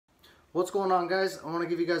What's going on, guys? I want to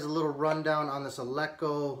give you guys a little rundown on this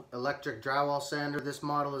Aleko electric drywall sander. This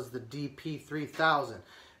model is the DP-3000,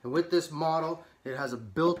 and with this model it has a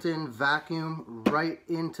built-in vacuum right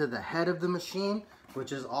into the head of the machine,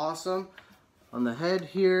 which is awesome. On the head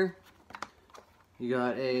here you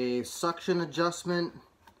got a suction adjustment,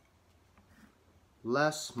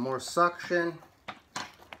 less, more suction.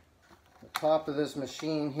 The top of this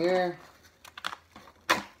machine here,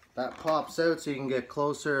 that pops out so you can get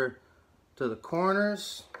closer to the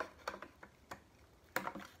corners.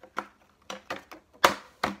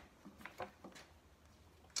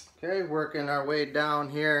 Okay, working our way down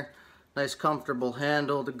here. Nice comfortable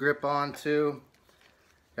handle to grip onto.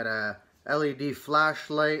 Got a LED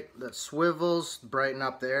flashlight that swivels, brighten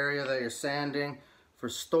up the area that you're sanding. For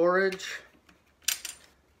storage,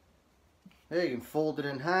 there you can fold it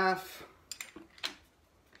in half.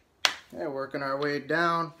 Okay, working our way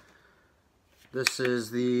down. This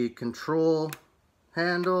is the control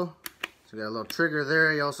handle. So you got a little trigger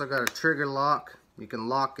there. You also got a trigger lock. You can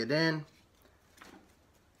lock it in.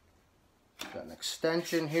 Got an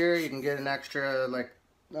extension here. You can get an extra, like,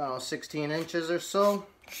 I don't know, 16 inches or so.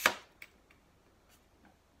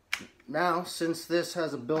 Now, since this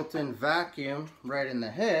has a built-in vacuum right in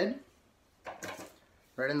the head,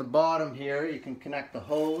 right in the bottom here, you can connect the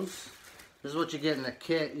hose. This is what you get in the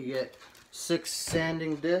kit. You get 6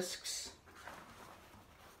 sanding discs.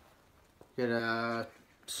 Get a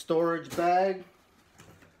storage bag.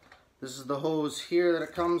 This is the hose here that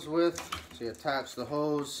it comes with. So you attach the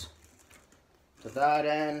hose to that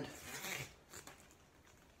end.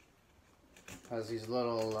 Has these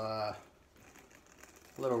little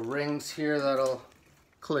rings here that'll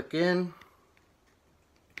click in,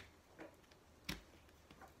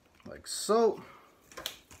 like so.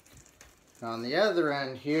 On the other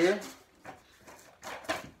end here,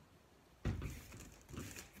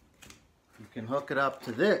 you can hook it up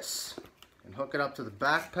to this. You can hook it up to the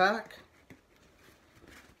backpack.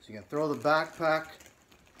 So you can throw the backpack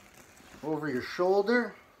over your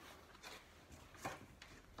shoulder,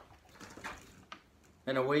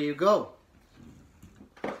 and away you go.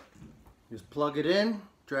 Just plug it in,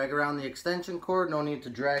 drag around the extension cord. No need to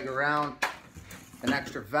drag around an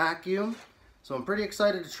extra vacuum. So I'm pretty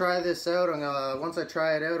excited to try this out. Once I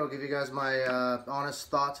try it out, I'll give you guys my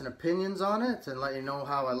honest thoughts and opinions on it and let you know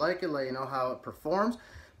how I like it, let you know how it performs.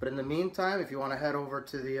 But in the meantime, if you want to head over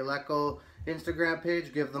to the Aleko Instagram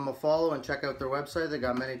page, give them a follow and check out their website. They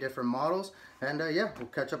got many different models. And yeah, we'll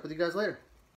catch up with you guys later.